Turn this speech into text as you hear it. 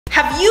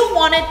Have you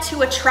wanted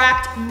to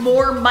attract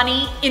more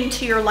money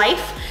into your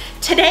life?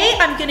 Today,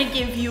 I'm gonna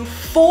give you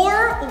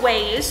 4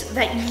 ways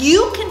that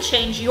you can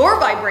change your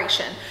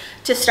vibration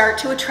to start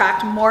to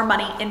attract more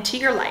money into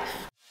your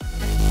life.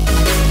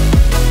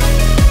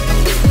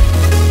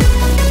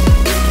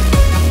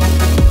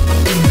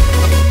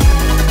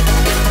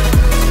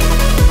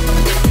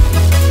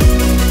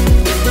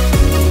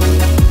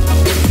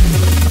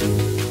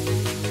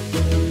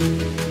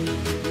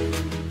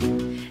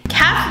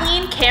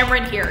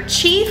 Kathleen here,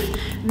 Chief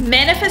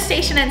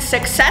Manifestation and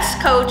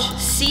Success Coach,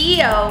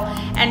 CEO,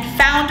 and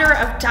founder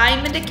of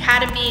Diamond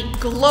Academy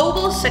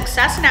Global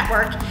Success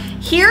Network,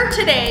 here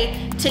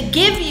today to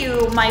give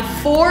you my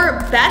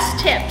 4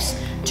 best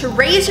tips to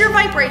raise your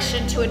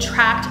vibration to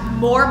attract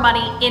more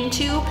money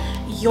into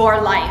your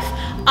life.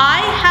 I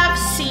have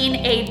seen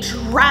a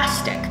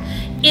drastic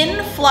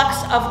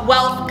influx of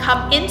wealth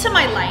come into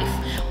my life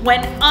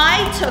when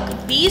I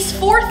took these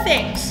 4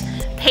 things,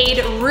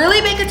 paid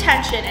really big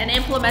attention, and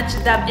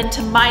implemented them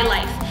into my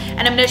life.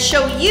 And I'm gonna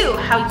show you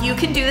how you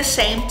can do the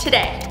same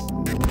today.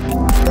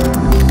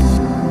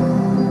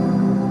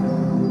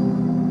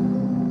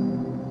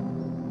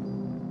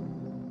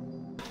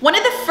 One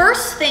of the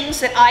first things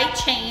that I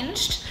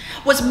changed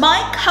was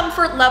my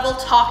comfort level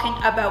talking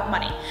about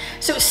money.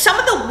 So some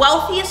of the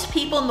wealthiest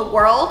people in the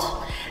world,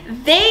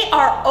 they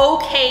are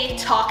okay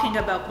talking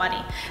about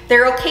money.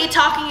 They're okay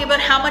talking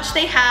about how much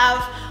they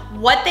have,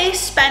 what they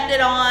spend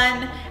it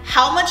on,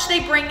 how much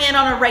they bring in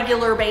on a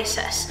regular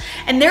basis.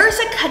 And there's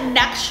a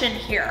connection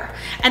here.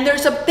 And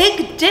there's a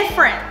big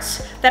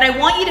difference that I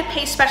want you to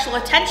pay special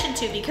attention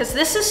to, because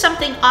this is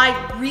something I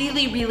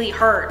really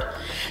heard.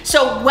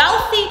 So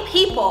wealthy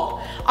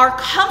people are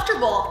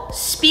comfortable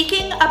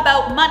speaking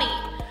about money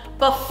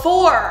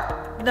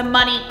before the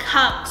money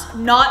comes,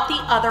 not the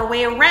other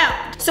way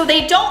around. So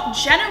they don't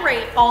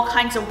generate all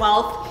kinds of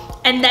wealth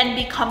and then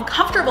become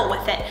comfortable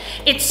with it.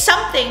 It's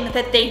something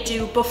that they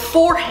do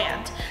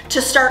beforehand to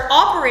start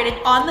operating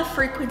on the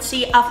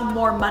frequency of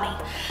more money.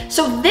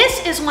 So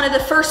this is one of the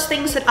first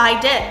things that I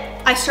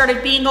did. I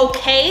started being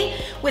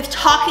okay with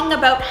talking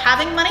about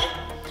having money.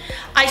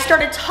 I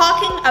started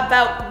talking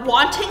about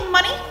wanting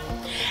money.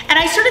 And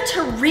I started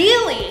to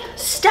really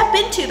step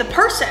into the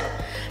person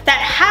that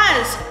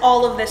has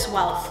all of this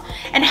wealth.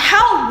 And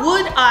how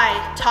would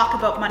I talk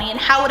about money and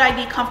how would I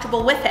be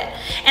comfortable with it?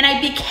 And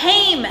I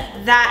became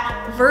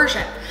that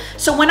version.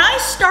 So when I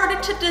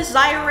started to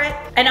desire it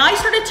and I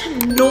started to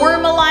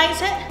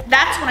normalize it,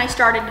 that's when I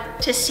started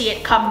to see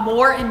it come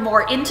more and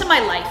more into my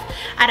life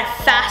at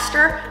a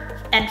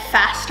faster and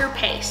faster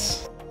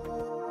pace.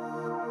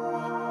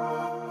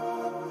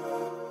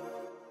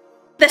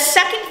 The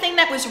second thing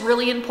that was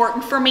really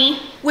important for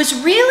me was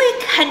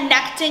really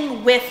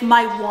connecting with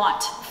my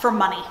want for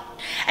money.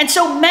 And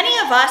so many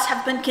of us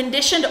have been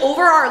conditioned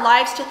over our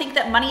lives to think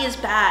that money is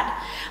bad.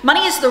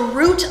 Money is the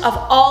root of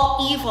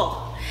all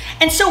evil.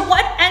 And so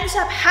what ends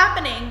up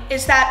happening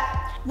is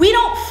that we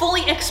don't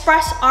fully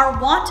express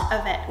our want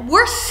of it.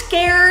 We're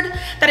scared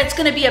that it's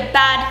gonna be a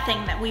bad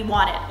thing that we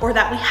want it or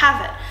that we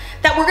have it,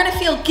 that we're gonna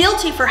feel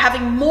guilty for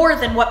having more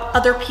than what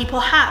other people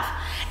have.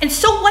 And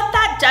so what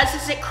that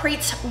does is it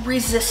creates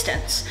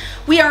resistance.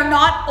 We are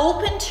not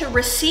open to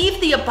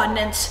receive the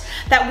abundance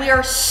that we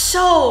are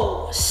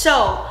so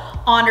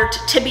honored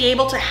to be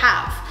able to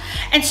have.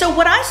 And so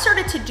what I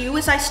started to do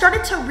is I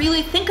started to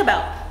really think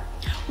about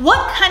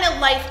what kind of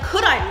life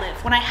could I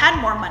live when I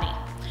had more money?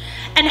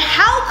 And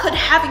how could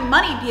having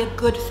money be a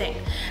good thing?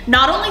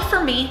 Not only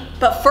for me,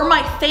 but for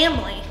my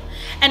family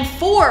and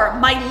for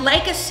my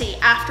legacy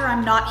after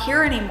I'm not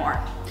here anymore.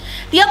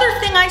 The other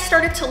thing I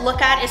started to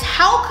look at is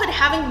how could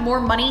having more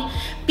money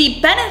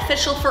be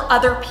beneficial for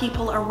other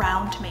people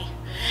around me?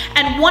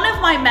 And one of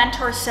my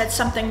mentors said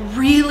something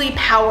really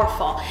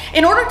powerful.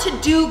 In order to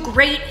do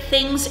great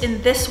things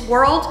in this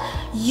world,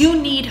 you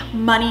need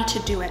money to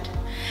do it.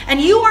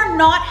 And you are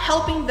not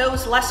helping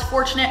those less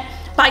fortunate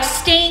by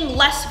staying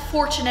less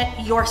fortunate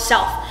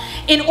yourself.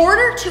 In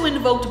order to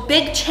invoke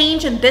big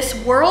change in this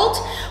world,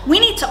 we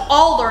need to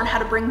all learn how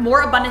to bring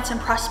more abundance and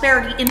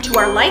prosperity into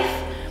our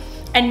life,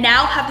 and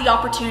now have the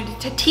opportunity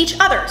to teach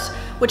others,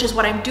 which is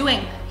what I'm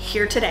doing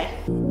here today.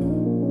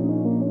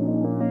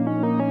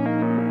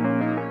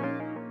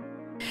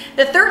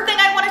 The third thing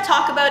I want to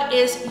talk about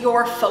is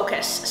your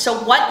focus. So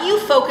what you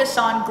focus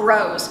on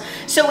grows.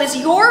 So is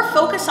your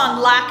focus on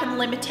lack and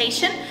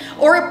limitation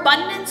or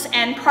abundance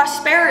and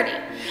prosperity?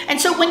 And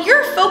so when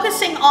you're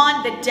focusing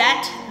on the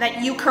debt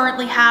that you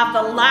currently have,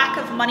 the lack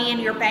of money in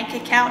your bank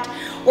account,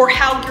 or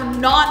how you're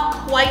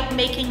not quite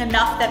making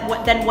enough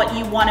than what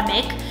you want to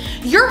make,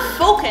 your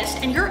focus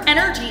and your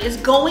energy is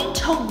going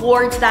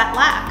towards that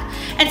lack.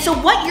 And so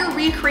what you're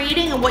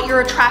recreating and what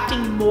you're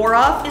attracting more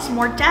of is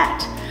more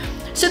debt.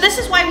 So this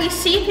is why we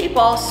see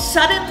people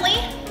suddenly,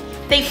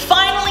 they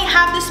finally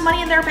have this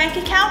money in their bank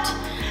account,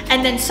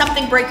 and then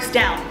something breaks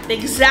down, the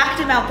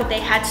exact amount that they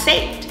had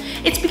saved.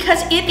 It's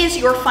because it is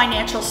your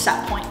financial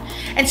set point.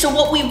 And so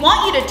what we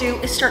want you to do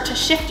is start to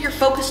shift your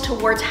focus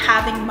towards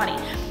having money.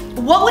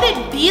 What would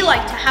it be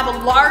like to have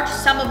a large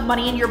sum of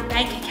money in your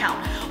bank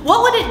account?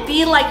 What would it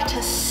be like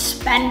to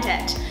spend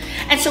it?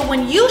 And so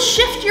when you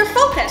shift your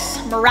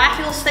focus,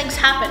 miraculous things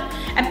happen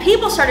and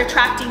people start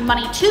attracting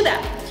money to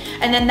them.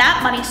 And then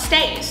that money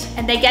stays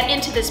and they get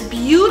into this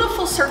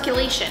beautiful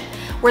circulation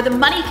where the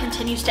money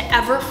continues to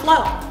ever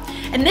flow.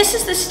 And this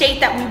is the state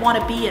that we want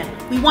to be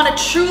in. We want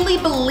to truly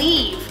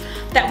believe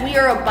that we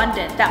are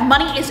abundant, that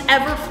money is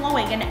ever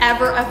flowing and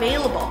ever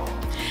available.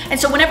 And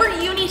so whenever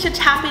you need to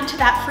tap into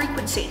that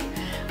frequency,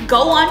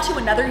 go on to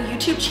another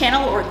YouTube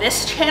channel or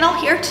this channel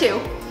here too,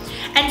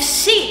 and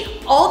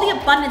see all the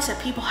abundance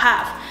that people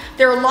have.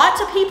 There are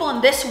lots of people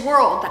in this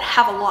world that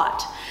have a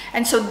lot.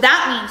 And so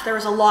that means there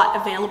is a lot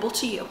available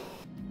to you.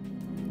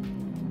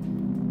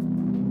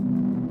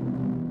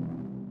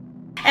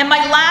 And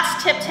my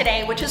last tip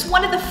today, which is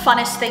one of the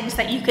funnest things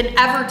that you can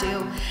ever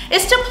do,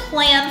 is to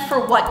plan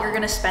for what you're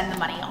gonna spend the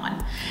money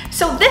on.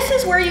 So this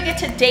is where you get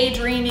to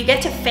daydream, you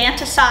get to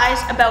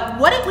fantasize about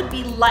what it would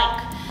be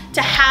like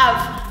to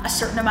have a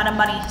certain amount of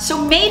money. So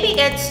maybe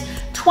it's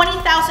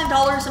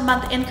 $20,000 a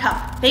month income.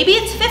 Maybe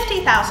it's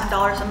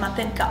 $50,000 a month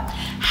income.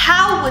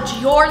 How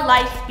would your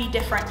life be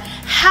different?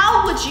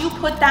 How would you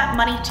put that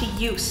money to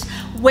use?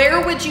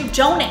 Where would you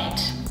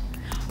donate?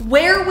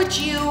 Where would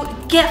you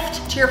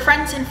gift to your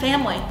friends and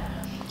family?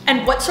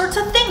 And what sorts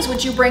of things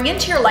would you bring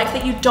into your life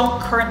that you don't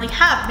currently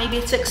have? Maybe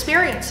it's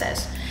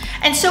experiences.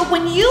 And so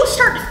when you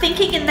start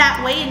thinking in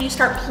that way and you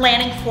start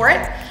planning for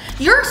it,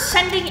 you're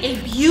sending a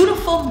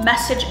beautiful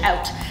message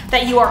out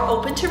that you are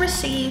open to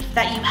receive,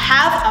 that you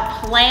have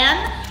a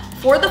plan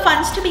for the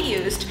funds to be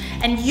used,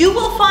 and you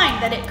will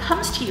find that it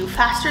comes to you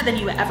faster than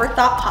you ever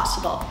thought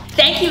possible.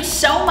 Thank you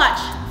so much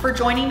for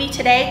joining me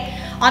today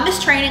on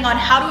this training on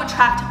how to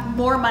attract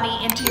more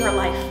money into your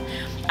life.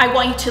 I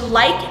want you to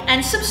like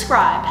and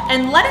subscribe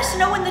and let us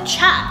know in the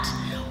chat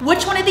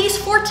which one of these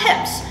 4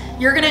 tips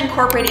you're going to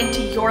incorporate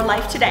into your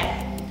life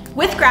today.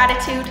 With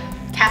gratitude,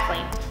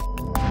 Kathleen.